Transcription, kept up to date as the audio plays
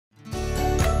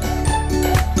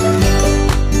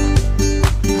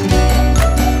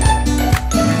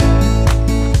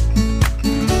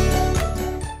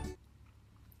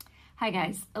Hi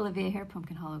guys, Olivia here,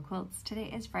 Pumpkin Hollow Quilts.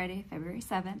 Today is Friday, February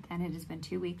 7th, and it has been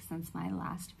 2 weeks since my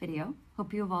last video.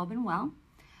 Hope you have all been well.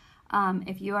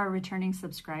 If you are a returning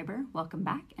subscriber, welcome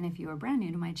back. And if you are brand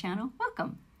new to my channel,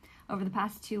 welcome. Over the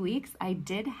past 2 weeks, I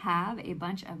did have a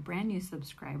bunch of brand new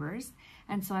subscribers.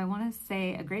 And so I want to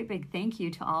say a great big thank you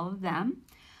to all of them.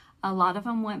 A lot of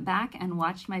them went back and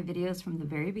watched my videos from the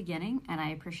very beginning, and I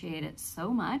appreciate it so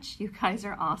much. You guys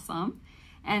are awesome.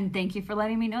 And thank you for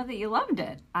letting me know that you loved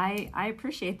it. I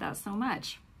appreciate that so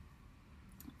much.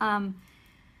 Over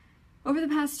the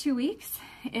past 2 weeks,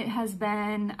 it has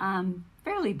been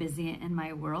fairly busy in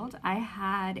my world. I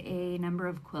had a number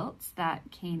of quilts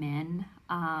that came in,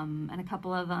 and a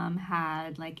couple of them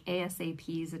had like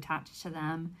ASAPs attached to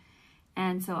them.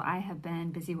 And so I have been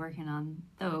busy working on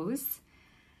those.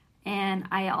 And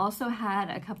I also had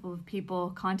a couple of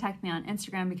people contact me on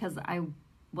Instagram because I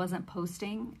wasn't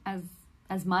posting as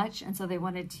much, and so they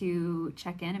wanted to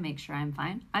check in and make sure I'm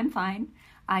fine. I'm fine.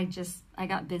 I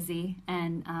got busy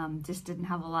and just didn't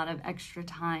have a lot of extra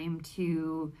time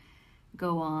to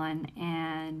go on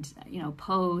and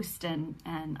post,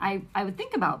 and I would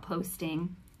think about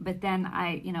posting, but then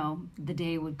the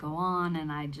day would go on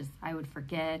and I would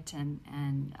forget,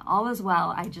 and all is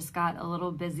well. I just got a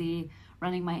little busy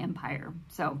running my empire.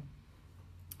 So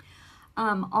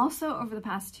also over the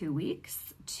past 2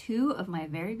 weeks, 2 of my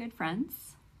very good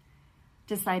friends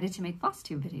decided to make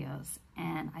Flosstube videos.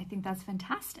 And I think that's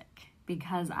fantastic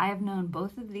because I have known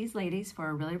both of these ladies for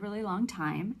a really, really long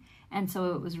time. And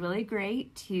so it was really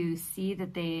great to see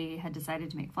that they had decided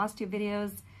to make Flosstube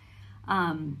videos.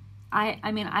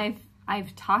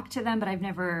 I've talked to them, but I've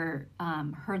never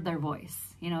heard their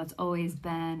voice. It's always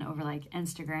been over like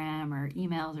Instagram or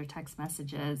emails or text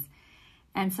messages.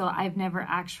 And so I've never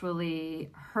actually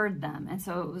heard them. And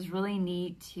so it was really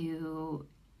neat to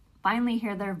finally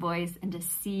hear their voice and to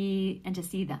see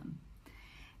them.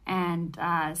 And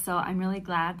so I'm really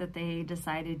glad that they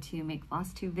decided to make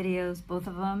Flosstube videos. Both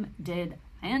of them did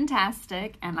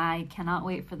fantastic, and I cannot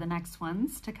wait for the next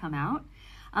ones to come out.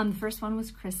 The first one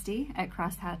was Kristy at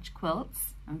Crosshatch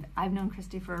Quilts. I've known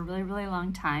Kristy for a really, really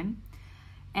long time.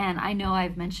 And I know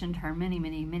I've mentioned her many,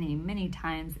 many, many, many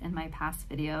times in my past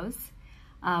videos.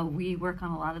 We work on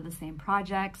a lot of the same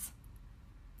projects,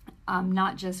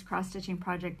 not just cross-stitching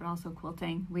project, but also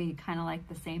quilting. We kind of like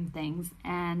the same things.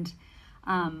 And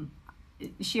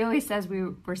she always says we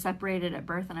were separated at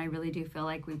birth, and I really do feel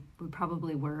like we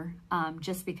probably were,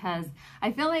 just because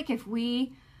I feel like if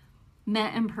we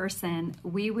met in person,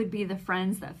 we would be the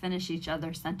friends that finish each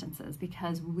other's sentences,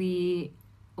 because we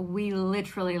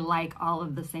literally like all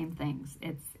of the same things.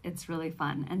 It's really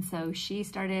fun. And so she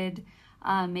started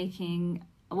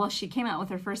she came out with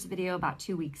her first video about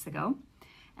 2 weeks ago.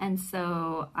 And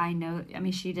so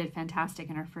she did fantastic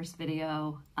in her first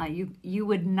video. You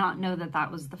would not know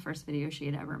that was the first video she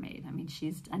had ever made. I mean,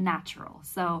 she's a natural.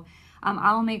 So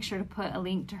I'll make sure to put a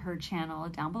link to her channel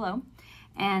down below.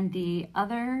 And the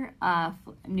other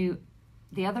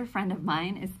friend of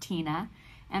mine is Tina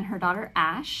and her daughter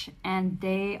Ash, and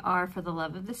they are For the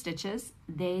Love of the Stitches.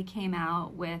 They came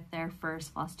out with their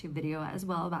first Flosstube video as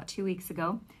well about 2 weeks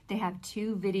ago. They have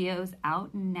 2 videos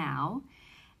out now,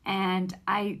 and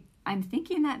I'm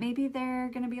thinking that maybe they're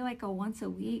gonna be like a once a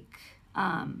week.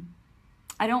 I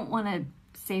don't want to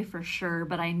say for sure,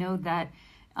 but I know that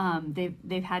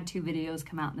they've had 2 videos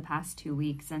come out in the past 2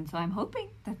 weeks, and so I'm hoping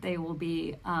that they will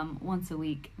be once a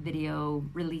week video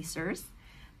releasers,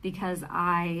 because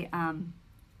I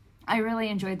really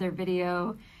enjoyed their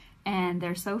video, and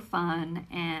they're so fun.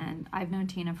 And I've known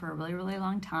Tina for a really, really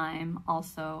long time,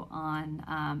 also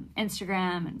on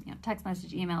Instagram and text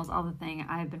message, emails, all the thing.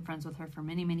 I've been friends with her for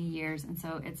many, many years, and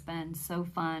so it's been so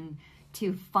fun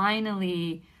to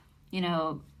finally,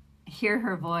 hear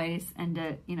her voice and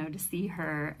to see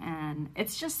her, and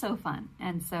it's just so fun.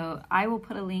 And so I will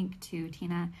put a link to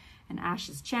Tina and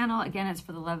Ash's channel. Again, it's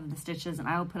For the Love of the Stitches, and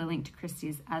I will put a link to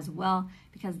Kristy's as well,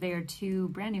 because they are 2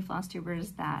 brand new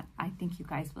Flosstubers that I think you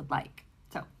guys would like.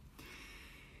 So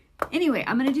anyway,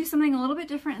 I'm going to do something a little bit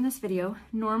different in this video.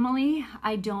 Normally,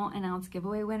 I don't announce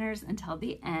giveaway winners until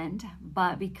the end,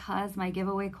 but because my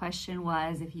giveaway question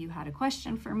was, if you had a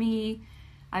question for me,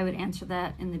 I would answer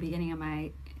that in the beginning of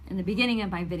my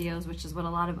videos, which is what a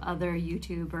lot of other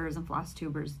YouTubers and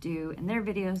Flosstubers do in their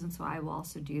videos, and so I will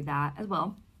also do that as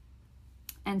well.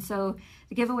 And so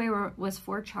the giveaway was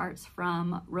 4 charts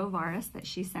from Rovaris that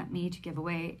she sent me to give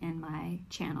away in my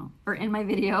channel, or in my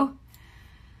video.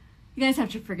 You guys have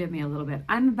to forgive me a little bit.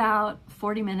 I'm about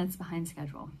 40 minutes behind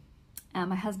schedule.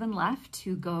 My husband left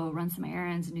to go run some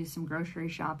errands and do some grocery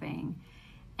shopping,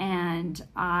 and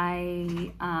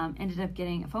I ended up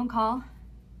getting a phone call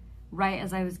right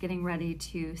as I was getting ready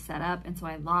to set up, and so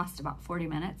I lost about 40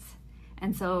 minutes.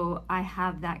 And so I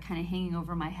have that kind of hanging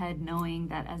over my head, knowing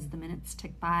that as the minutes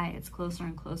tick by, it's closer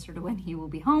and closer to when he will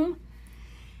be home.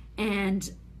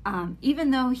 And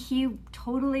even though he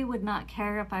totally would not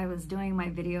care if I was doing my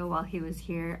video while he was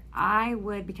here, I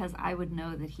would, because I would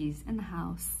know that he's in the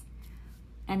house,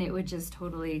 and it would just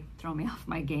totally throw me off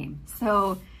my game.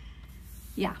 So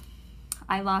yeah,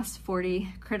 I lost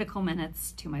 40 critical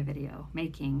minutes to my video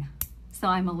making. So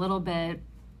I'm a little bit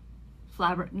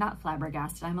not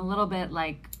flabbergasted. I'm a little bit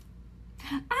like,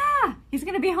 he's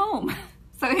gonna be home.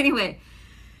 So anyway,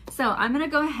 so I'm gonna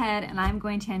go ahead and I'm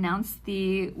going to announce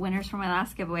the winners for my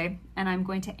last giveaway, and I'm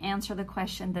going to answer the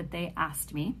question that they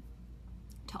asked me.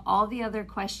 To all the other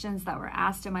questions that were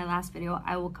asked in my last video,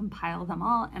 I will compile them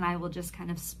all and I will just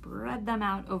kind of spread them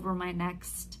out over my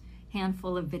next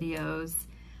handful of videos.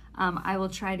 I will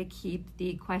try to keep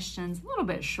the questions a little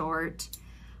bit short,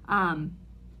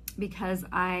 because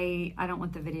I don't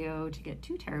want the video to get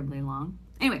too terribly long.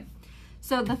 Anyway,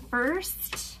 so the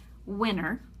first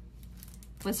winner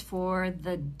was for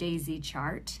the daisy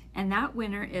chart, and that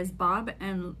winner is Bob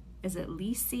and, is it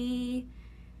Lisi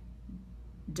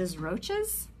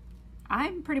Desroches?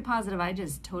 I'm pretty positive I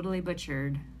just totally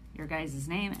butchered your guys'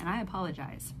 name, and I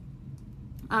apologize.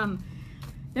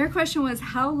 Their question was,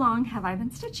 how long have I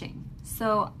been stitching?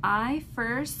 So I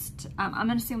first, I'm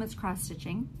gonna assume it's cross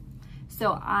stitching.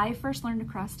 So I first learned to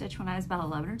cross stitch when I was about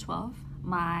 11 or 12.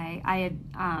 I had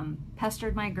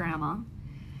pestered my grandma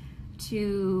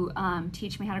to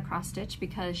teach me how to cross stitch,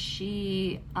 because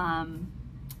she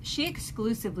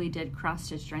exclusively did cross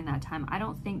stitch during that time. I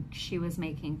don't think she was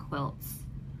making quilts,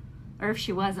 or if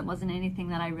she was, it wasn't anything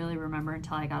that I really remember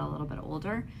until I got a little bit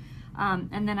older.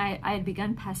 And then I had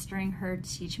begun pestering her to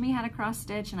teach me how to cross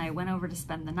stitch, and I went over to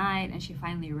spend the night, and she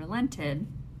finally relented.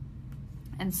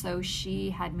 And so she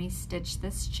had me stitch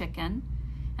this chicken,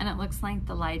 and it looks like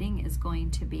the lighting is going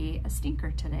to be a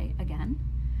stinker today again.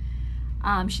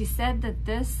 She said that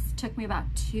this took me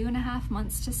about 2.5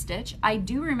 months to stitch. I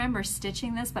do remember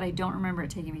stitching this, but I don't remember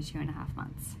it taking me 2.5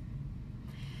 months.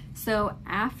 So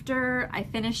after I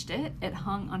finished it, it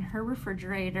hung on her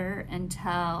refrigerator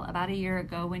until about a year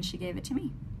ago when she gave it to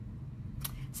me.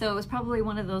 So it was probably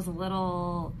one of those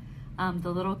little, the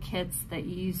little kits that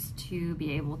you used to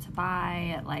be able to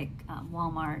buy at like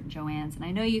Walmart, Joann's, and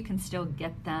I know you can still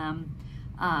get them,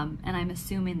 and I'm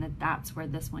assuming that that's where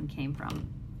this one came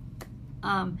from.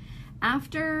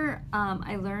 After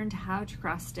I learned how to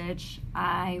cross stitch,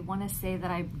 I want to say that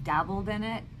I dabbled in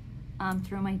it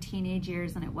through my teenage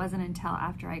years, and it wasn't until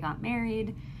after I got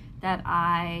married that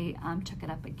I took it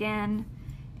up again,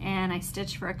 and I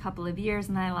stitched for a couple of years,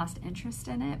 and then I lost interest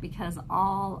in it because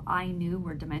all I knew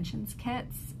were dimensions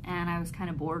kits, and I was kind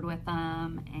of bored with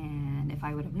them. And if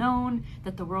I would have known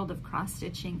that the world of cross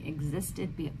stitching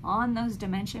existed beyond those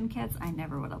dimension kits, I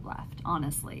never would have left,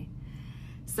 honestly.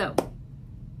 So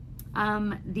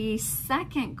the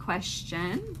second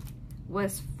question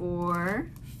was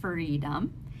for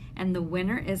Freedom, and the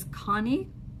winner is Connie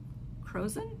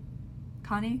Crozen?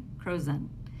 Connie Crozen.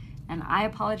 And I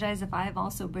apologize if I have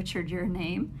also butchered your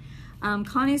name.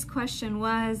 Connie's question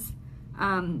was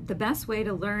the best way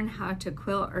to learn how to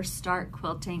quilt or start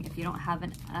quilting if you don't have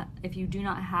if you do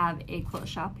not have a quilt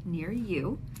shop near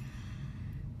you.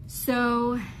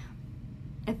 So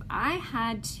if I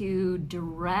had to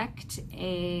direct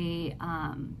a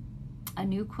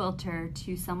new quilter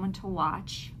to someone to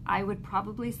watch, I would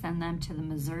probably send them to the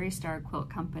Missouri Star Quilt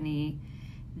Company.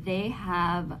 They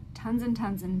have tons and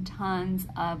tons and tons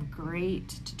of great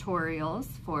tutorials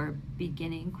for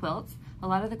beginning quilts. A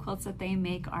lot of the quilts that they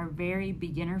make are very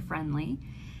beginner friendly,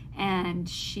 and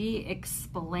she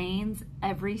explains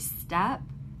every step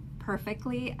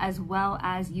perfectly, as well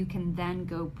as you can then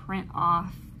go print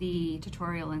off the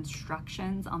tutorial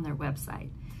instructions on their website.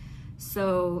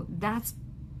 So that's,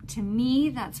 to me,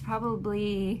 that's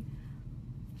probably,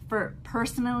 for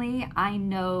personally, I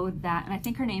know that, and I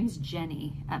think her name's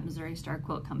Jenny at Missouri Star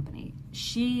Quilt Company.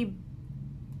 She,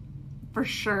 for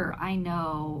sure, I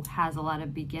know, has a lot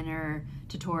of beginner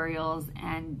tutorials,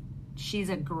 and she's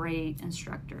a great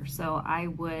instructor. So I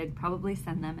would probably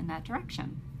send them in that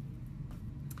direction.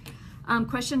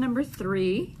 Question number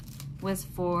 3 was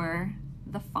for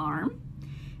the farm,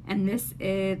 and this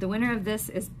is, the winner of this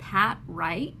is Pat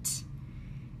Wright.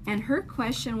 And her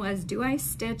question was, do I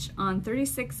stitch on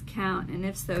 36 count, and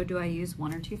if so, do I use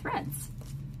 1 or 2 threads?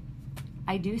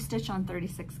 I do stitch on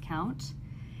 36 count,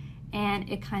 and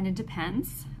it kind of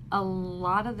depends. A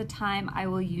lot of the time I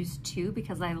will use 2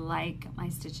 because I like my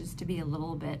stitches to be a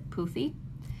little bit poofy,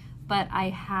 but I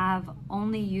have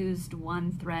only used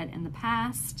 1 thread in the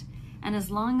past, And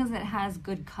as long as it has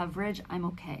good coverage, I'm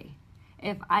okay.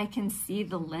 If I can see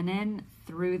the linen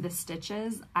through the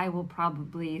stitches, I will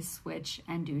probably switch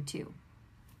and do 2.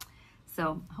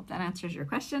 So I hope that answers your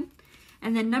question.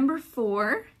 And then number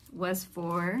 4 was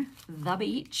for the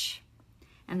beach.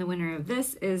 And the winner of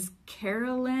this is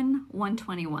Carolyn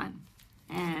 121.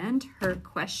 And her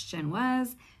question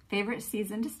was, favorite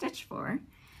season to stitch for?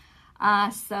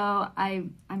 So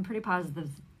I'm pretty positive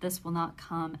this will not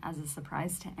come as a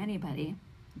surprise to anybody,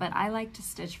 but I like to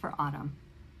stitch for autumn,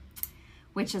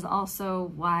 which is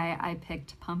also why I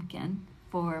picked pumpkin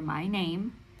for my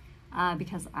name,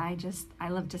 because I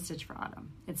love to stitch for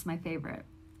autumn. It's my favorite.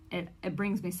 It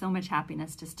brings me so much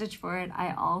happiness to stitch for it.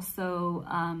 I also,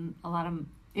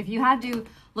 if you had to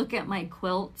look at my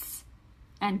quilts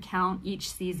and count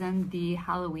each season, the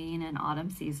Halloween and autumn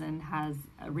season has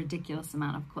a ridiculous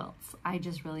amount of quilts. I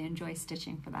just really enjoy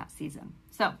stitching for that season.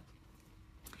 So,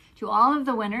 to all of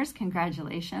the winners,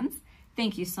 congratulations.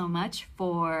 Thank you so much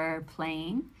for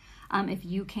playing. If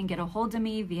you can get a hold of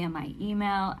me via my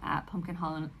email at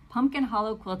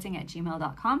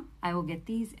pumpkinhollowquilting@gmail.com, I will get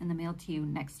these in the mail to you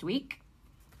next week.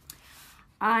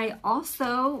 I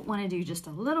also want to do just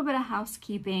a little bit of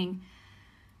housekeeping.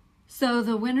 So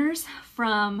the winners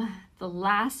from the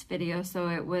last video, so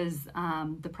it was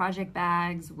the project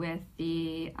bags with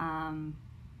the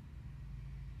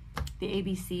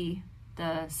ABC,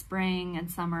 the spring and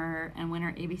summer and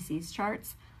winter ABCs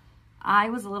charts. I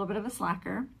was a little bit of a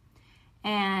slacker,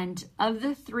 and of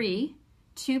the 3,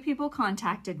 2 people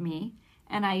contacted me,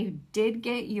 and I did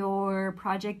get your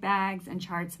project bags and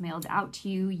charts mailed out to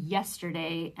you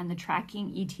yesterday, and the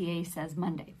tracking ETA says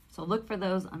Monday. So look for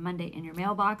those on Monday in your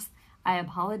mailbox. I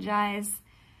apologize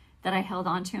that I held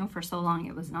on to them for so long.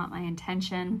 It was not my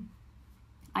intention.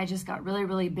 I just got really,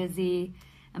 really busy.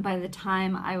 And by the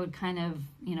time I would kind of,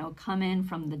 come in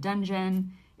from the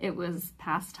dungeon, it was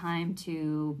past time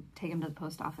to take them to the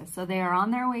post office. So they are on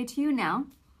their way to you now.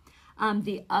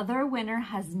 The other winner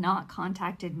has not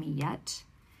contacted me yet.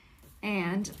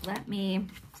 And let me,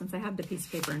 since I have the piece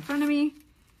of paper in front of me,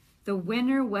 the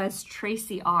winner was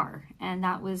Tracy R, and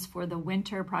that was for the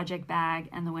winter project bag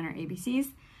and the winter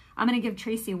ABCs. I'm going to give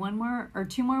Tracy 2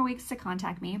 more weeks to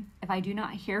contact me. If I do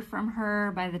not hear from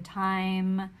her by the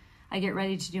time I get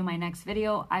ready to do my next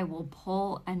video, I will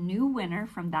pull a new winner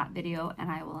from that video and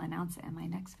I will announce it in my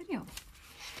next video.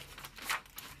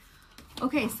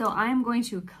 Okay, so I'm going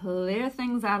to clear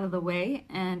things out of the way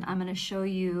and I'm going to show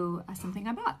you something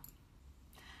I bought.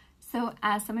 So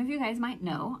as some of you guys might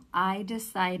know, I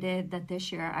decided that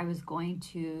this year I was going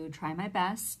to try my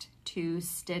best to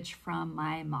stitch from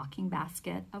my mocking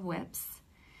basket of whips.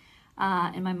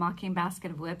 In my mocking basket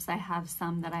of whips, I have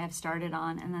some that I have started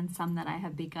on and then some that I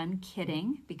have begun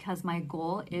kitting, because my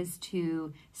goal is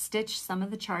to stitch some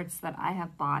of the charts that I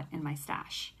have bought in my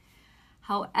stash.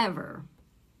 However,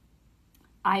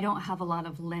 I don't have a lot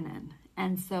of linen.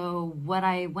 And so what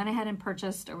I went ahead and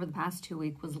purchased over the past 2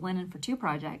 weeks was linen for 2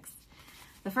 projects.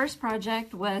 The first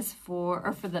project was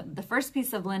the first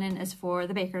piece of linen is for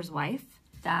the baker's wife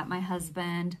that my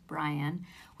husband, Brian,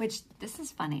 which this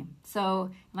is funny. So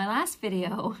in my last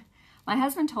video, my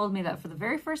husband told me that for the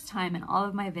very first time in all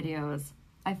of my videos,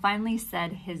 I finally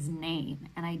said his name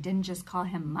and I didn't just call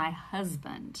him my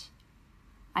husband.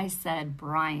 I said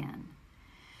Brian.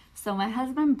 So my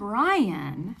husband,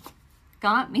 Brian,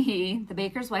 got me the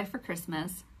baker's wife for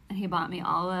Christmas, and he bought me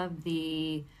all of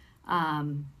the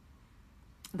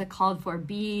called for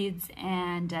beads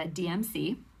and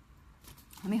DMC.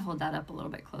 Let me hold that up a little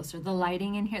bit closer. The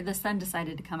lighting in here, the sun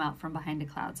decided to come out from behind a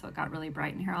cloud, so it got really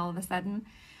bright in here all of a sudden.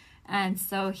 And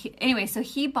so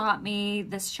he bought me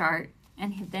this chart,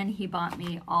 and then he bought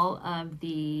me all of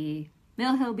the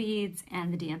Mill Hill beads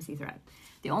and the DMC thread.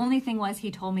 The only thing was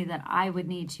he told me that I would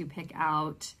need to pick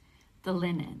out the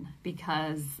linen,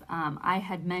 because I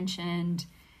had mentioned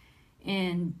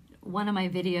in one of my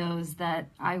videos that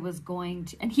I was going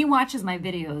to, and he watches my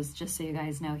videos, just so you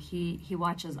guys know, he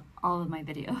watches all of my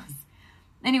videos.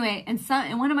 Anyway, in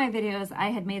one of my videos,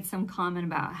 I had made some comment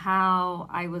about how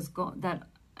I was that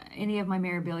any of my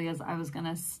Mirabillas, I was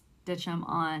gonna stitch them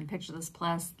on Picture This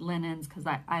Plus linens, because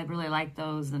I really like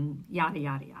those, and yada,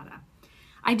 yada, yada.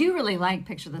 I do really like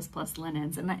Picture This Plus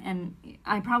linens, and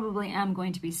I probably am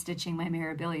going to be stitching my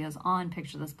Mirabillas on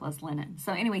Picture This Plus linen.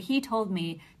 So anyway, he told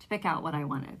me to pick out what I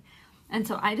wanted. And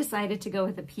so I decided to go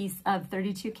with a piece of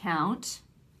 32 count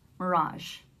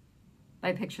Mirage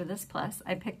by Picture This Plus.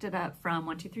 I picked it up from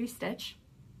 123 Stitch.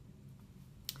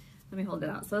 Let me hold it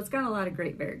out. So it's got a lot of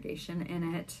great variegation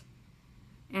in it,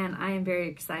 and I am very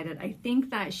excited. I think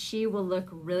that she will look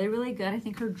really, really good. I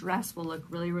think her dress will look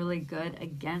really, really good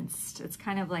against, it's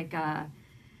kind of like a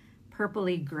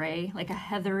purpley gray, like a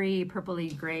heathery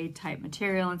purpley gray type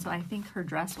material. And so I think her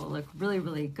dress will look really,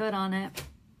 really good on it.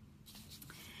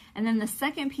 And then the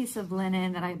second piece of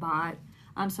linen that I bought,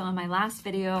 so in my last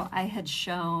video, I had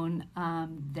shown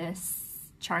this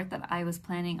chart that I was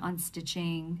planning on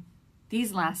stitching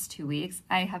these last 2 weeks.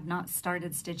 I have not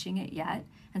started stitching it yet.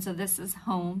 And so this is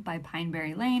Home by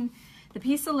Pineberry Lane. The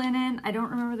piece of linen, I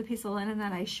don't remember the piece of linen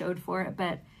that I showed for it,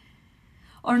 but,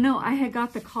 or no, I had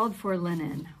got the called for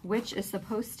linen, which is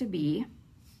supposed to be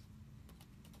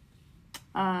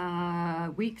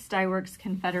Weeks Dye Works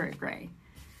Confederate Gray.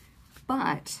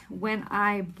 But when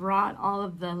I brought all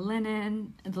of the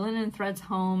linen threads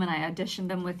home and I auditioned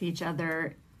them with each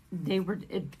other,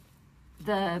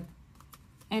 the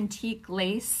antique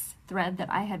lace thread that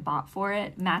I had bought for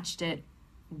it matched it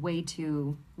way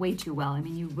too well. I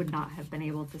mean, you would not have been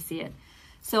able to see it.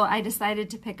 So I decided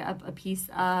to pick up a piece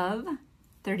of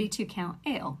 32 count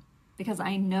ale because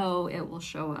I know it will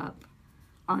show up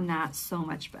on that so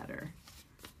much better.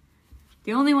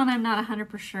 The only one I'm not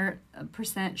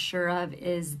 100% sure of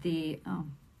is the, oh,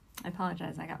 I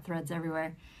apologize, I got threads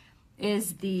everywhere,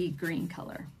 is the green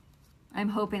color. I'm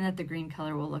hoping that the green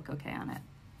color will look okay on it.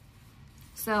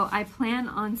 So I plan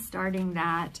on starting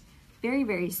that very,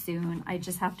 very soon. I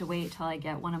just have to wait till I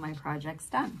get one of my projects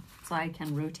done so I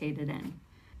can rotate it in.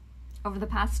 Over the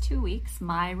past 2 weeks,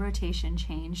 my rotation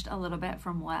changed a little bit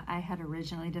from what I had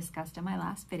originally discussed in my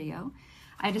last video.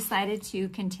 I decided to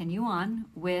continue on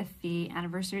with the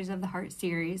Anniversaries of the Heart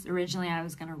series. Originally, I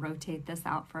was going to rotate this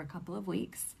out for a couple of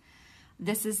weeks.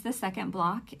 This is the second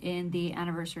block in the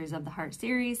Anniversaries of the Heart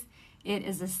series. It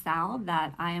is a SAL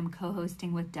that I am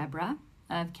co-hosting with Deborah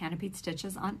of Canopied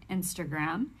Stitches on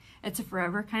Instagram. It's a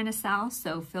forever kind of SAL,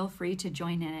 so feel free to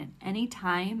join in at any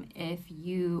time if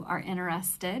you are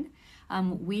interested.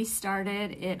 We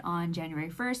started it on January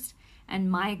 1st,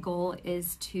 and my goal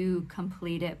is to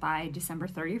complete it by December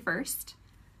 31st.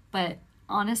 But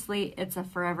honestly, it's a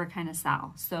forever kind of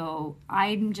SAL. So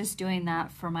I'm just doing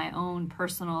that for my own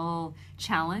personal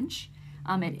challenge.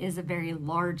 It is a very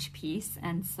large piece,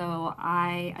 and so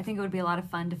I think it would be a lot of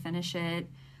fun to finish it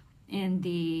in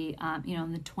the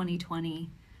in the 2020,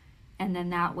 and then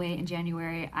that way in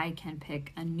January I can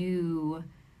pick a new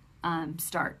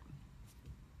start.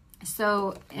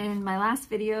 So in my last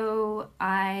video,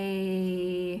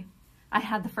 I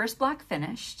had the first block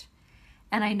finished,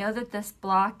 and I know that this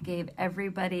block gave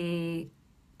everybody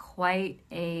quite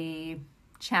a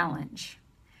challenge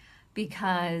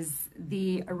because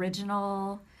the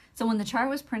original, so when the chart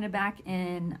was printed back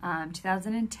in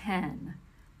 2010,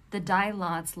 the dye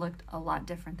lots looked a lot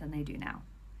different than they do now.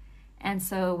 And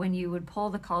so when you would pull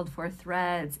the called for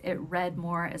threads, it read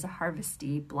more as a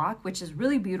harvesty block, which is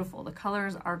really beautiful. The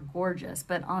colors are gorgeous,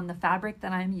 but on the fabric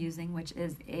that I'm using, which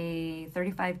is a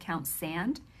 35 count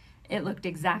sand, it looked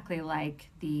exactly like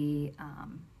the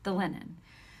linen.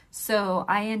 So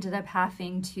I ended up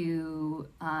having to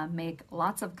make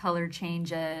lots of color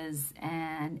changes,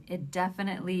 and it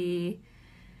definitely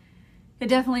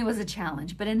was a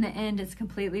challenge, but in the end, it's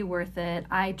completely worth it.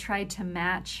 I tried to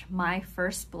match my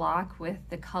first block with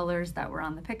the colors that were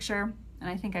on the picture, and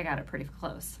I think I got it pretty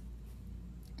close.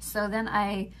 So then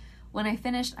when I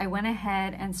finished, I went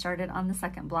ahead and started on the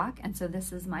second block, and so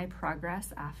this is my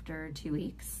progress after 2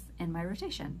 weeks in my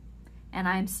rotation. And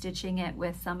I'm stitching it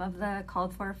with some of the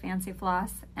called for Fancy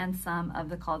Floss and some of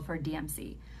the called for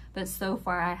DMC. But so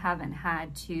far, I haven't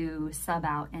had to sub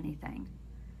out anything,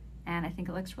 and I think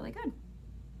it looks really good.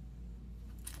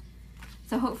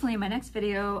 So hopefully in my next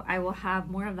video, I will have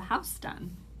more of the house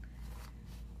done.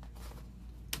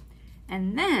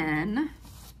 And then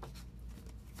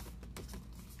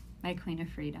my Queen of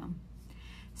Freedom.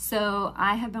 So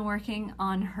I have been working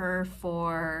on her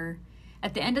for,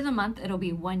 at the end of the month, it'll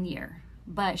be 1 year,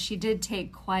 but she did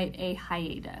take quite a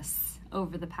hiatus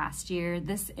over the past year.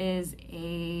 This is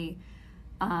a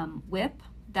whip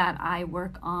that I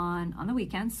work on the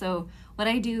weekends. So what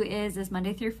I do is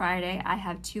Monday through Friday, I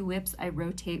have 2 whips I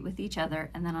rotate with each other,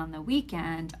 and then on the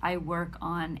weekend, I work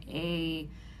on a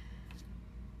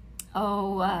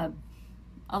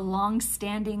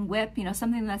long-standing whip,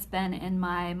 something that's been in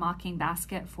my mocking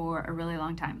basket for a really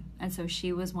long time. And so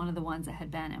she was one of the ones that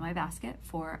had been in my basket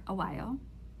for a while.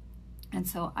 And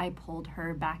so I pulled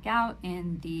her back out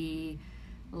in the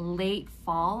late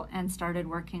fall and started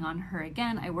working on her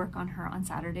again. I work on her on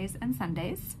Saturdays and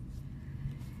Sundays.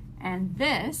 And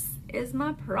this is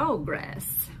my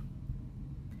progress.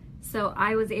 So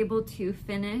I was able to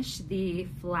finish the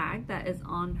flag that is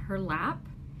on her lap,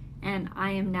 and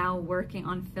I am now working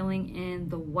on filling in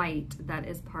the white that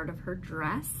is part of her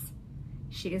dress.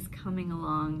 She is coming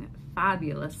along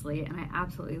fabulously, and I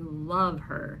absolutely love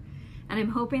her. And I'm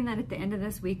hoping that at the end of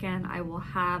this weekend, I will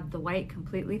have the white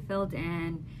completely filled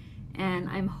in, and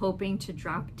I'm hoping to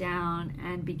drop down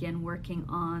and begin working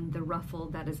on the ruffle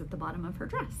that is at the bottom of her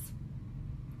dress.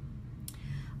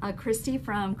 Kristy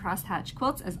from Crosshatch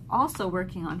Quilts is also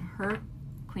working on her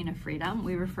Queen of Freedom.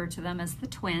 We refer to them as the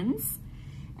twins.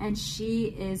 And she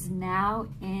is now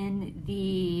in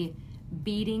the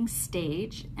beading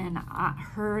stage, and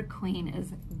her queen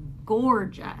is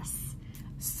gorgeous,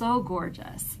 so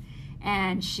gorgeous.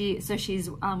 And she's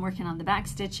working on the back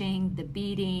stitching, the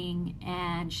beading,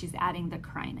 and she's adding the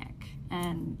Krynic.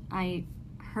 And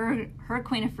her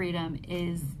Queen of Freedom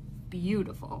is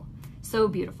beautiful, so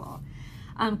beautiful.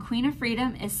 Queen of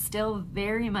Freedom is still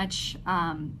very much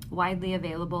widely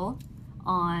available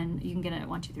on, you can get it at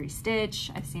 123 Stitch.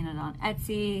 I've seen it on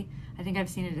Etsy. I think I've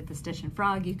seen it at the Stitch and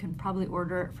Frog. You can probably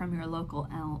order it from your local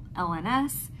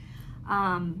LNS.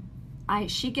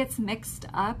 She gets mixed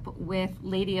up with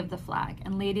Lady of the Flag,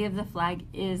 and Lady of the Flag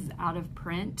is out of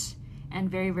print and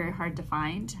very, very hard to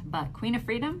find, but Queen of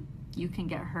Freedom, you can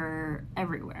get her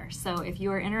everywhere. So if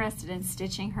you are interested in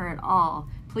stitching her at all,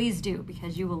 please do,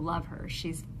 because you will love her.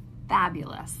 She's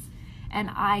fabulous. And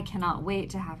I cannot wait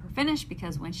to have her finished,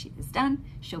 because when she is done,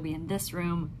 she'll be in this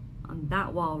room on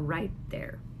that wall right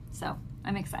there. So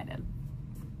I'm excited.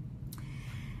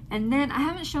 And then I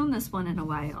haven't shown this one in a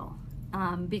while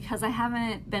because I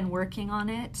haven't been working on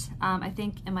it. I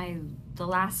think in the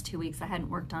last 2 weeks I hadn't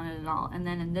worked on it at all. And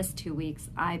then in this 2 weeks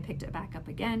I picked it back up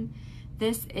again.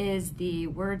 This is the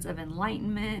Words of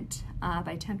Enlightenment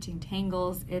by Tempting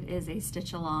Tangles. It is a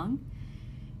stitch along.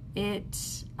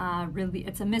 It's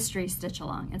a mystery stitch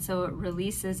along, and so it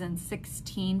releases in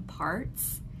 16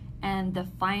 parts, and the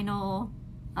final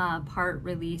part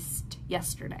released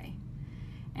yesterday,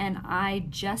 and I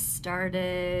just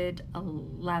started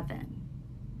 11.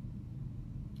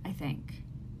 I think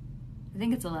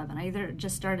it's 11. I either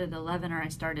just started 11 or I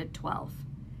started 12,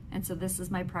 and so this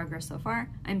is my progress so far.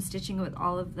 I'm stitching with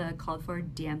all of the called for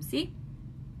DMC.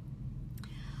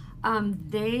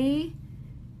 They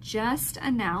just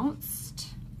announced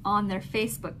on their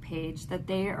Facebook page that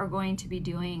they are going to be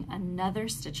doing another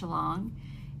stitch along.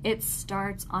 It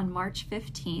starts on March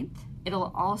 15th.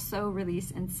 It'll also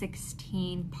release in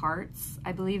 16 parts.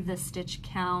 I believe the stitch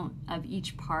count of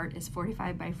each part is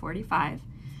 45 by 45.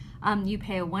 You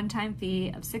pay a one-time fee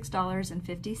of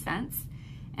 $6.50.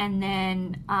 And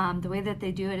then the way that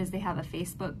they do it is they have a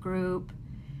Facebook group,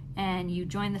 and you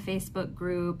join the Facebook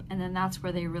group, and then that's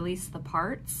where they release the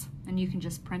parts, and you can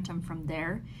just print them from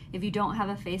there. If you don't have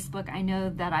a Facebook, I know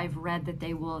that I've read that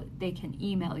they can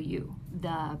email you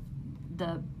the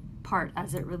part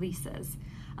as it releases.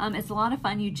 It's a lot of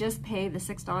fun. You just pay the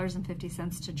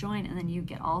 $6.50 to join, and then you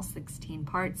get all 16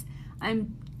 parts.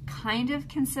 I'm kind of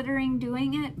considering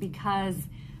doing it because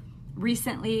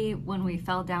recently when we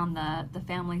fell down the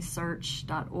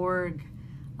familysearch.org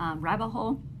rabbit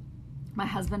hole, my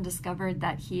husband discovered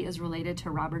that he is related to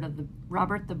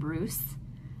Robert the Bruce,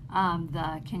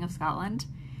 the King of Scotland,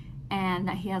 and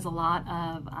that he has a lot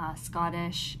of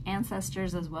Scottish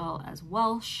ancestors as well as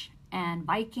Welsh and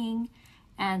Viking.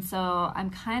 And so I'm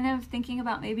kind of thinking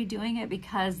about maybe doing it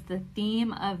because the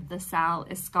theme of the SAL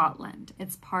is Scotland.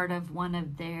 It's part of one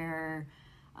of their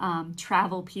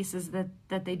travel pieces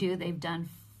that they do. They've done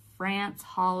France,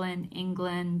 Holland,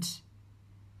 England,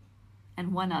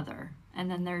 and one other. And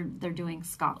then they're doing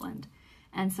Scotland.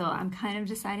 And so I'm kind of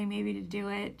deciding maybe to do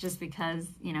it just because,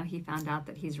 you know, he found out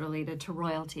that he's related to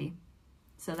royalty.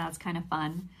 So that's kind of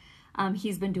fun.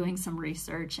 He's been doing some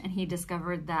research, and he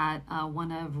discovered that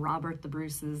one of Robert the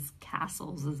Bruce's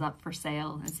castles is up for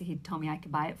sale. And so he told me I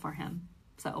could buy it for him.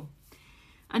 So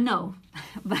no,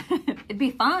 but it'd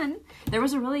be fun. There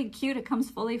was a really cute, it comes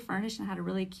fully furnished and had a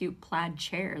really cute plaid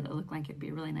chair that looked like it'd be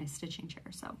a really nice stitching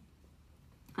chair. So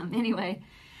anyway,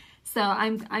 so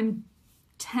I'm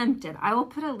tempted. I will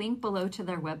put a link below to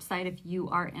their website if you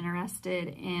are interested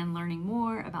in learning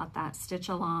more about that stitch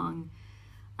along.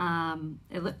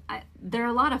 They're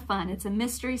a lot of fun. It's a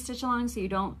mystery stitch along, so you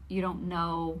don't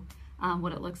know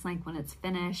what it looks like when it's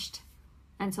finished,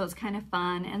 and so it's kind of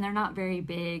fun. And they're not very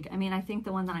big. I mean, I think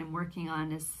the one that I'm working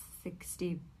on is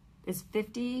 50.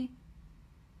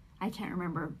 I can't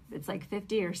remember. It's like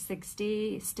 50 or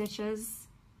 60 stitches.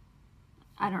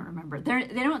 I don't remember. They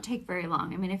don't take very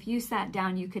long. I mean, if you sat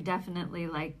down, you could definitely,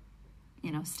 like,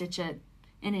 you know, stitch it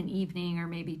in an evening or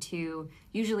maybe two.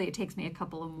 Usually it takes me a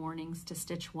couple of mornings to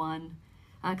stitch one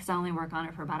because I only work on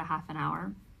it for about a half an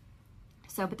hour.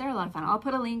 So, but they're a lot of fun. I'll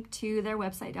put a link to their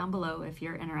website down below if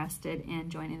you're interested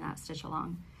in joining that stitch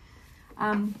along.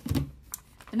 The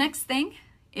next thing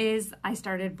is I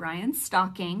started Brian's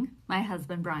stocking, my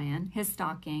husband Brian, his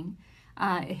stocking.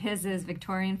 His is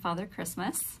Victorian Father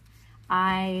Christmas.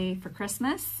 I, for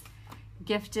Christmas,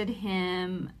 gifted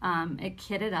him it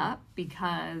kitted up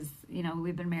because, you know,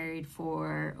 we've been married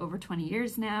for over 20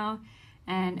 years now,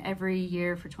 and every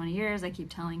year for 20 years I keep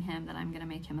telling him that I'm going to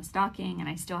make him a stocking, and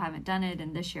I still haven't done it,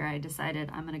 and this year I decided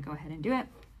I'm going to go ahead and do it.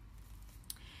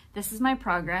 This is my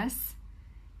progress,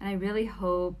 and I really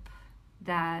hope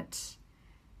that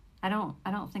I don't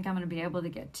think I'm going to be able to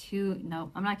get too,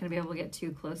 no, I'm not going to be able to get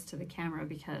too close to the camera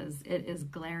because it is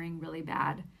glaring really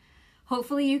bad.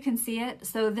 Hopefully you can see it.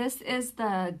 So this is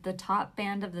the top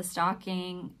band of the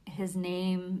stocking. His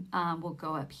name will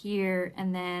go up here,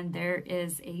 and then there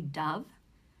is a dove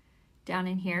down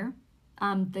in here.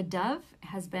 The dove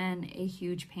has been a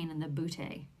huge pain in the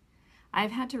booty.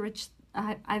 I've had to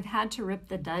rip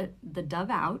the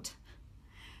dove out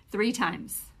 3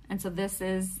 times. And so this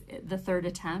is the 3rd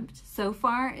attempt. So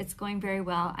far, it's going very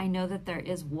well. I know that there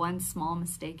is one small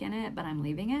mistake in it, but I'm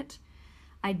leaving it.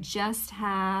 I just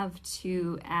have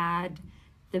to add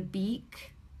the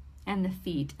beak and the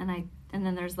feet. And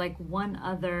then there's like one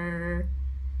other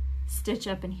stitch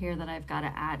up in here that I've got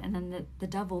to add. And then the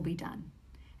dove will be done.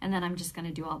 And then I'm just going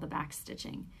to do all the back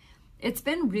stitching. It's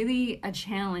been really a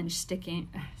challenge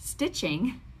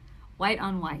stitching white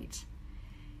on white.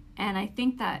 And I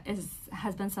think that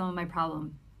has been some of my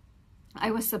problem.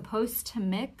 I was supposed to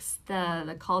mix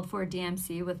the called for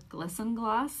DMC with glisten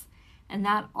gloss, and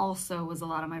that also was a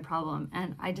lot of my problem.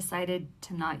 And I decided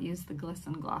to not use the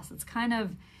glisten gloss. It's kind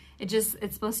of, it's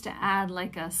supposed to add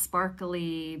like a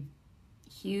sparkly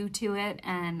hue to it,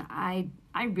 and I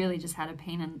really just had a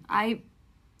pain, and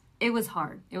it was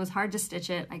hard. It was hard to stitch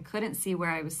it. I couldn't see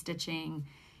where I was stitching.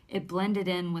 It blended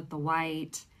in with the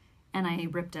white, and I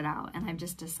ripped it out, and I've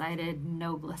just decided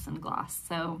no glisten gloss.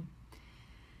 So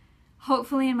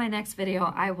hopefully in my next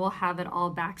video, I will have it all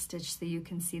backstitched so you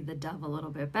can see the dove a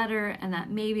little bit better, and that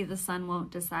maybe the sun won't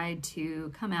decide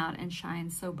to come out and shine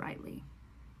so brightly.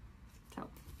 So,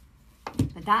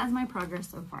 but that is my progress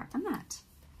so far on that.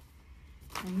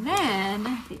 And then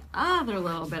the other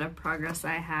little bit of progress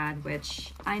I had,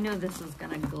 which I know this is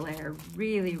gonna glare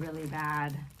really, really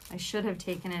bad. I should have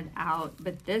taken it out,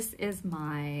 but this is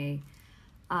my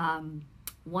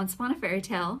Once Upon a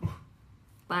Fairytale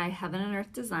by Heaven and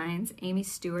Earth Designs, Amy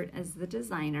Stewart as the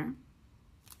designer.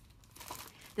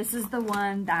 This is the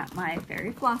one that my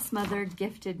fairy floss mother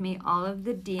gifted me all of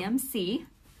the DMC,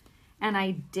 and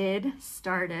I did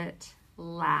start it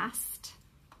last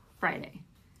Friday.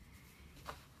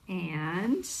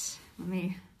 And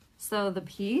so the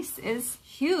piece is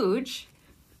huge.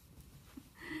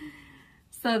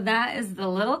 So that is the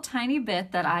little tiny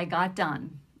bit that I got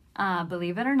done.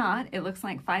 Believe it or not, it looks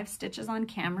like 5 stitches on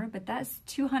camera, but that's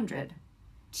 200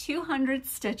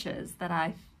 stitches that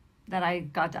I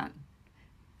got done.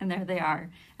 And there they are.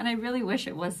 And I really wish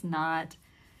it was not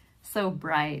so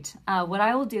bright. What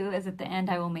I will do is at the end,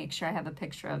 I will make sure I have a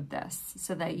picture of this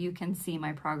so that you can see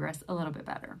my progress a little bit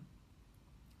better.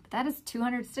 But that is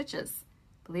 200 stitches,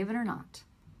 believe it or not.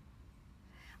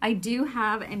 I do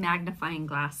have a magnifying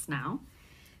glass now,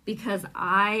 because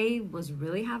I was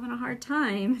really having a hard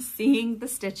time seeing the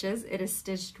stitches. It is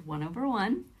stitched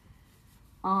 1/1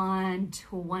 on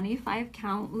 25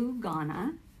 count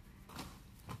Lugana.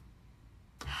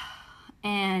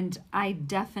 And I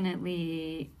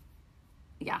definitely,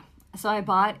 yeah. So I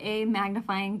bought a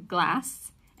magnifying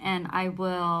glass, and I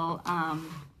will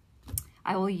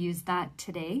use that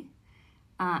today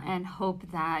and hope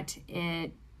that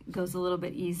it goes a little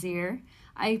bit easier.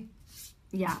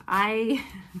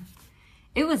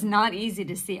 It was not easy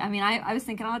to see. I mean, I was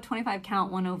thinking, oh, 25 count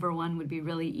 1/1 would be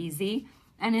really easy.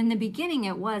 And in the beginning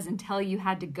it was, until you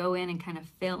had to go in and kind of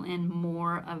fill in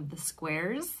more of the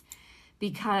squares,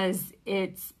 because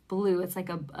it's blue. It's like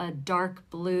a dark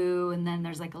blue, and then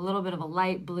there's like a little bit of a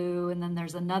light blue, and then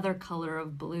there's another color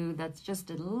of blue that's just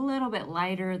a little bit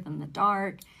lighter than the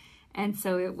dark. And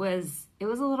so it was a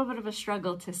little bit of a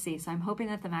struggle to see. So I'm hoping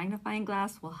that the magnifying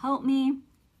glass will help me.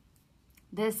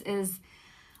 This is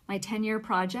my 10-year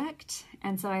project,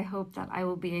 and so I hope that I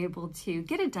will be able to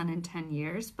get it done in 10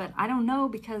 years, but I don't know,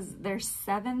 because there's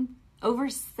over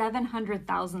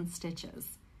 700,000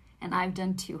 stitches, and I've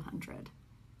done 200,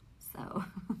 so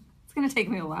it's gonna take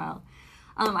me a while.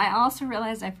 I also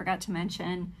realized I forgot to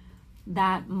mention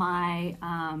that my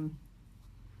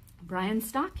Brian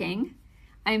stocking,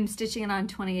 I'm stitching it on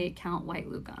 28 count White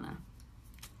Lugana.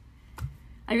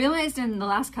 I realized in the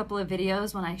last couple of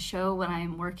videos, when I show what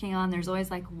I'm working on, there's always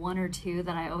like 1 or 2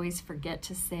 that I always forget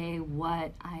to say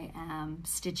what I am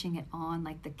stitching it on,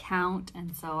 like the count,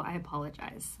 and so I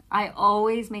apologize. I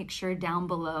always make sure down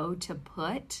below to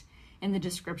put in the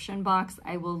description box,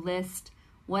 I will list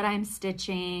what I'm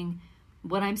stitching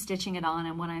it on,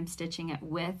 and what I'm stitching it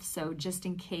with. So just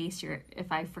in case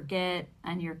if I forget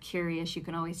and you're curious, you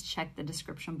can always check the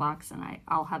description box, and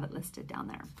I'll have it listed down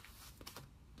there.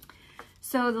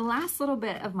 So the last little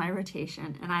bit of my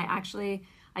rotation, and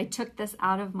I took this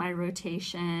out of my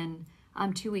rotation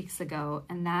 2 weeks ago,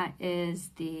 and that is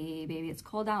the Baby It's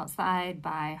Cold Outside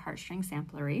by Heartstring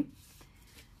Samplery.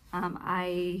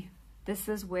 This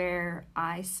is where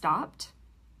I stopped.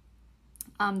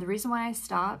 The reason why I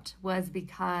stopped was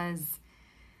because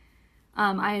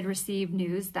I had received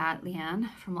news that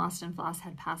Leanne from Lost and Floss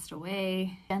had passed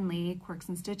away. Jen Lee, Quirks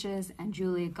and Stitches, and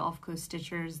Julie, Gulf Coast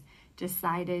Stitchers,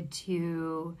 decided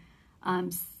to,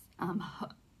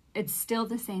 it's still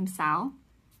the same SAL,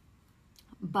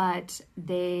 but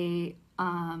they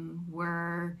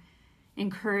were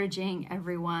encouraging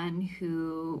everyone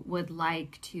who would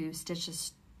like to stitch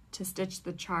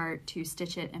the chart to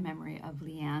stitch it in memory of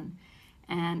Leanne.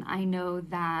 And I know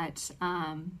that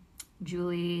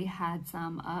Julie had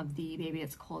some of the Baby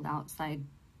It's Cold Outside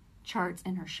charts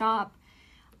in her shop,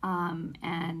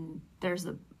 and there's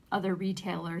other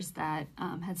retailers that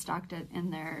had stocked it in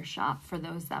their shop for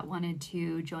those that wanted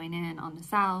to join in on the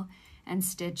SAL and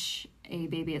stitch a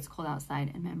Baby It's Cold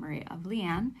Outside in memory of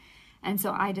Leanne. And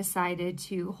so I decided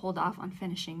to hold off on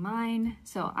finishing mine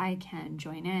so I can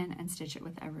join in and stitch it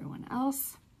with everyone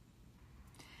else.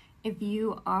 If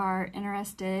you are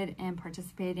interested in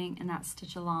participating in that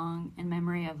stitch along in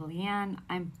memory of Leanne,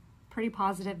 I'm pretty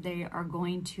positive they are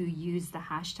going to use the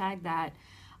hashtag that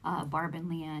Barb and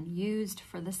Leanne used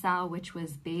for the SAL, which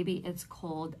was Baby It's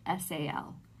Cold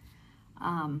SAL.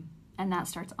 And that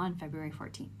starts on February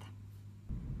 14th.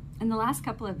 In the last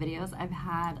couple of videos, I've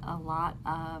had a lot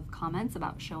of comments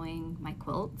about showing my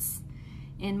quilts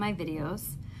in my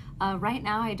videos. Right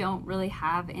now, I don't really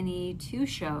have any to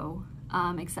show,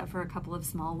 except for a couple of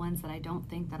small ones that I don't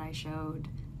think that I showed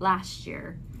last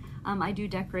year. I do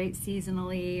decorate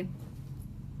seasonally,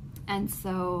 and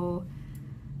so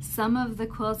some of the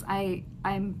quilts I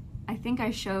think I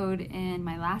showed in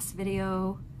my last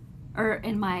video, or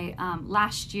in my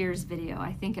last year's video.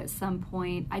 I think at some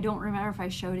point, I don't remember if I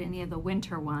showed any of the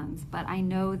winter ones, but I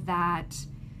know that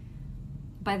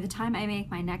by the time I make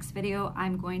my next video,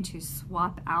 I'm going to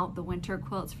swap out the winter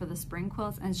quilts for the spring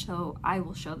quilts, and so I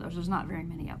will show those. There's not very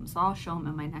many of them, so I'll show them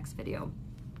in my next video.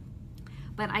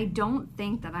 But I don't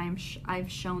think that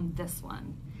I've shown this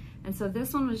one. And so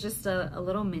this one was just a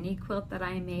little mini quilt that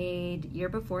I made year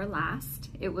before last.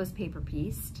 It was paper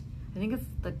pieced. I think it's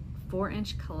the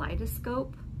 4-inch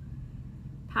kaleidoscope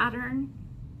pattern,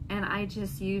 and I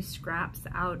just used scraps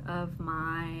out of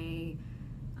my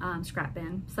scrap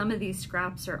bin. Some of these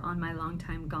scraps are on my Long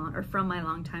Time Gone, or from my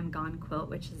Long Time Gone quilt,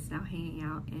 which is now hanging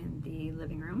out in the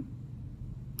living room.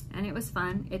 And it was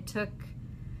fun. It took,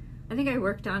 I think I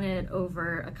worked on it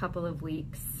over a couple of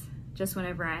weeks, just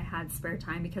whenever I had spare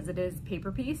time, because it is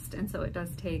paper pieced, and so it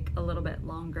does take a little bit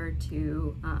longer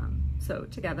to sew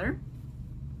together.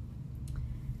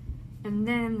 And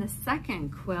then the second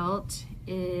quilt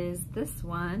is this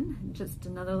one, just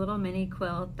another little mini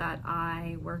quilt that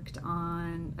I worked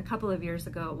on a couple of years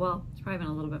ago. Well, it's probably been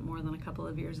a little bit more than a couple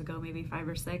of years ago, maybe 5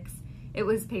 or 6. It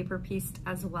was paper pieced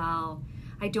as well.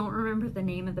 I don't remember the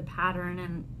name of the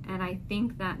pattern, and I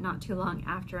think that not too long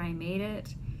after I made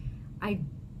it, I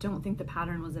don't think the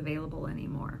pattern was available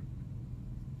anymore.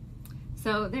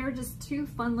 So they were just 2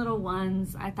 fun little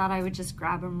ones. I thought I would just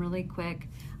grab them really quick.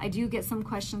 I do get some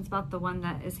questions about the one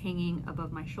that is hanging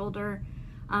above my shoulder.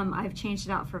 I've changed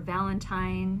it out for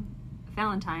Valentine's,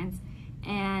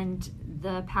 and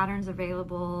the pattern's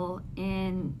available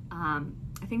in,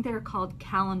 I think they're called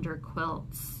calendar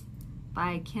quilts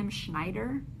by Kim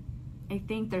Schneider. I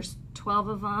think there's 12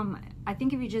 of them. I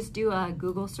think if you just do a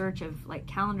Google search of like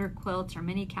calendar quilts or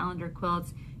mini calendar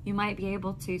quilts, you might be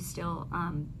able to still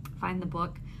find the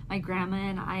book. My grandma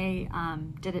and I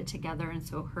did it together, and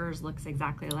so hers looks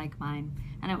exactly like mine,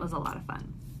 and it was a lot of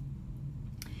fun.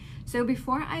 So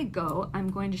before I go, I'm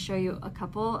going to show you a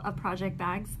couple of project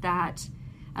bags that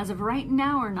as of right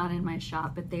now are not in my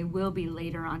shop, but they will be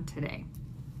later on today.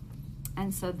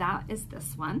 And so that is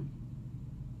this one.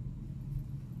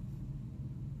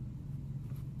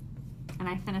 And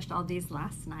I finished all these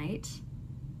last night.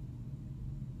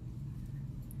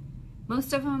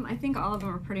 Most of them, I think all of them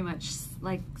are pretty much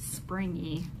like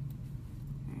springy.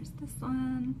 There's this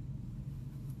one.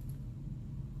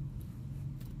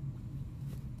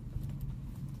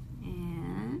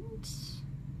 And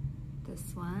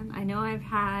this one. I know I've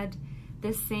had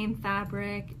this same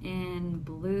fabric in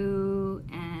blue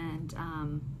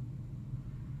and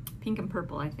pink and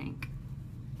purple, I think.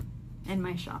 in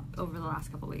my shop over the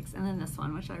last couple weeks. And then this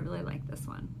one, which I really like this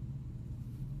one.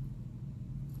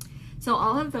 So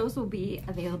all of those will be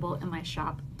available in my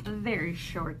shop very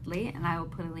shortly, and I will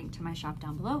put a link to my shop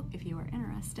down below if you are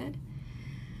interested.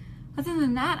 Other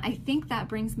than that, I think that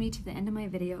brings me to the end of my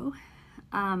video.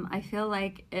 I feel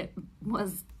like it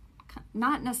was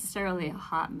not necessarily a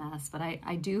hot mess, but I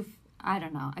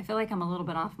don't know. I feel like I'm a little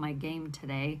bit off my game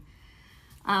today.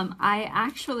 I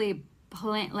actually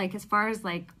like as far as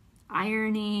like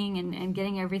ironing and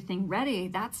getting everything ready,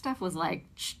 that stuff was like,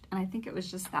 and I think it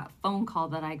was just that phone call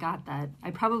that I got that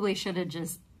I probably should have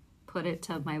just put it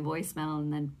to my voicemail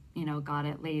and then, you know, got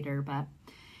it later, but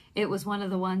it was one of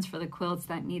the ones for the quilts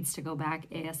that needs to go back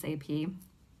ASAP.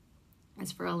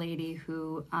 It's for a lady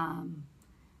who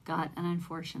got an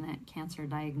unfortunate cancer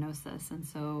diagnosis, and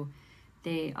so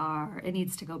it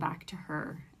needs to go back to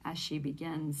her as she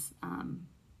begins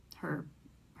her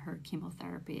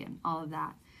chemotherapy and all of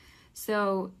that.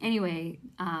 So anyway,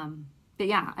 but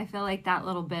yeah, I feel like that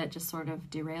little bit just sort of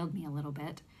derailed me a little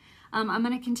bit. I'm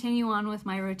going to continue on with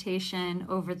my rotation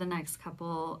over the next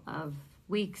couple of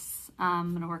weeks.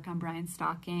 I'm going to work on Brian's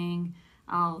stocking.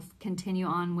 I'll continue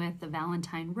on with the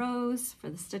Valentine Rose for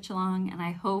the stitch along, and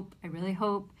I really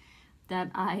hope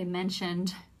that I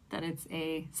mentioned that it's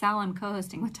a SAL I'm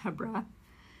co-hosting with Deborah.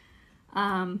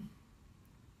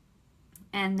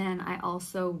 And then I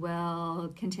also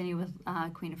will continue with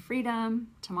Queen of Freedom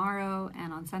tomorrow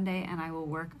and on Sunday, and I will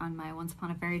work on my Once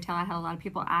Upon a Fairytale. I had a lot of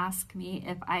people ask me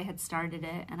if I had started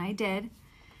it, and I did.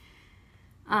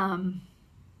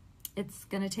 It's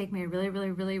gonna take me a really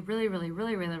long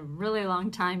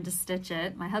time to stitch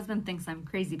it. My husband thinks I'm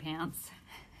crazy pants.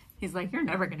 He's like, you're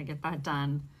never gonna get that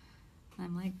done. And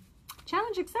I'm like,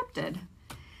 challenge accepted.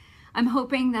 I'm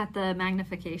hoping that the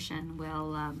magnification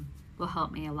will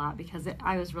help me a lot, because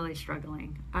I was really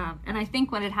struggling. And I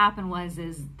think what had happened was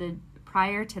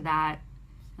prior to that,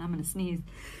 and I'm gonna sneeze.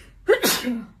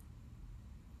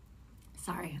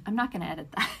 Sorry, I'm not gonna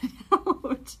edit that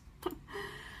out.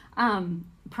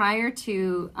 Prior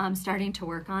to starting to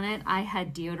work on it, I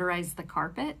had deodorized the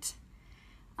carpet,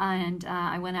 and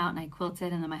I went out and I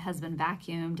quilted, and then my husband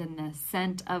vacuumed, and the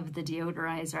scent of the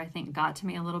deodorizer, I think, got to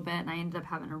me a little bit, and I ended up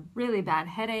having a really bad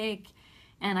headache.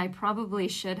 And I probably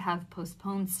should have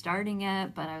postponed starting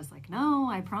it, but I was like, no,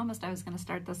 I promised I was going to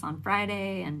start this on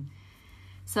Friday. And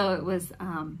so it was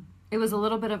a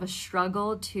little bit of a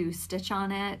struggle to stitch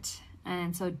on it.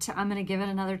 And so I'm going to give it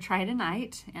another try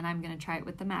tonight, and I'm going to try it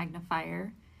with the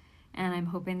magnifier. And I'm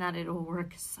hoping that it'll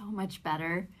work so much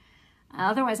better.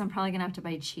 Otherwise, I'm probably going to have to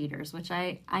buy cheaters, which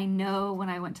I know when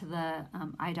I went to the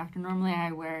eye doctor, normally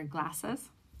I wear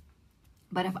glasses.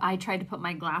 But if I tried to put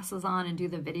my glasses on and do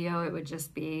the video, it would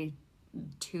just be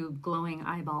two glowing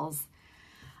eyeballs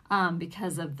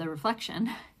because of the reflection.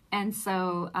 And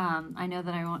so I know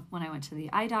that when I went to the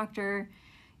eye doctor,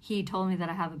 he told me that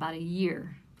I have about a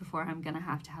year before I'm going to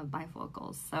have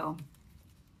bifocals. So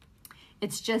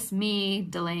it's just me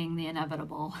delaying the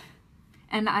inevitable.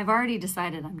 And I've already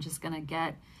decided I'm going to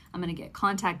get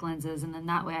contact lenses, and then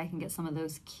that way I can get some of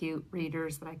those cute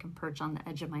readers that I can perch on the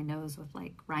edge of my nose with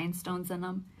like rhinestones in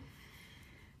them.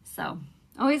 So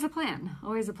always a plan,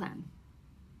 always a plan.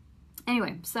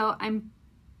 Anyway, so I'm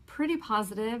pretty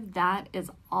positive that is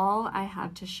all I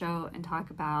have to show and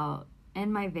talk about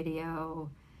in my video.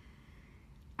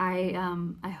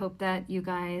 I hope that you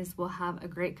guys will have a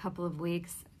great couple of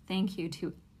weeks. Thank you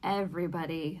to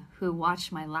everybody who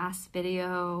watched my last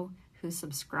video, who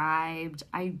subscribed.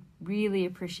 I really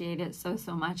appreciate it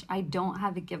so much. I don't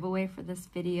have a giveaway for this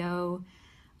video,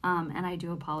 and I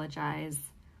do apologize.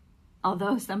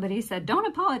 Although somebody said, don't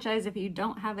apologize if you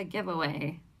don't have a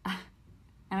giveaway.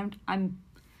 And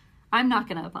I'm not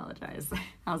gonna apologize.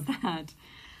 How's that?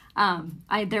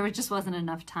 There just wasn't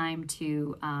enough time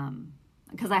to,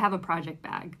 because I have a project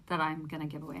bag that I'm gonna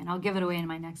give away, and I'll give it away in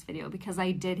my next video because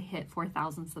I did hit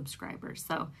 4,000 subscribers.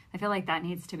 So I feel like that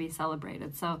needs to be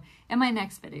celebrated. So in my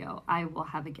next video, I will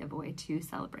have a giveaway to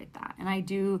celebrate that. And I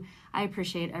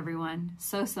appreciate everyone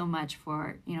so much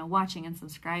for, watching and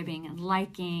subscribing and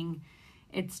liking.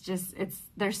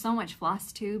 There's so much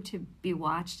Flosstube to be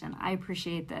watched, and I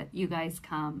appreciate that you guys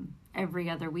come every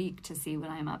other week to see what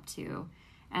I'm up to.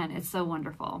 And it's so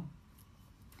wonderful.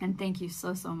 And thank you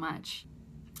so much.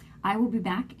 I will be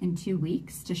back in 2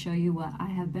 weeks to show you what I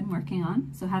have been working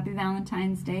on. So happy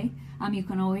Valentine's Day. You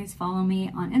can always follow me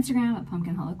on Instagram at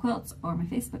Pumpkin Hollow Quilts, or my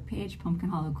Facebook page, Pumpkin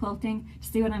Hollow Quilting, to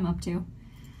see what I'm up to.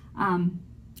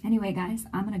 Anyway, guys,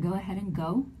 I'm going to go ahead and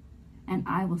go, and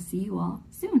I will see you all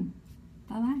soon.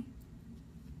 Bye-bye.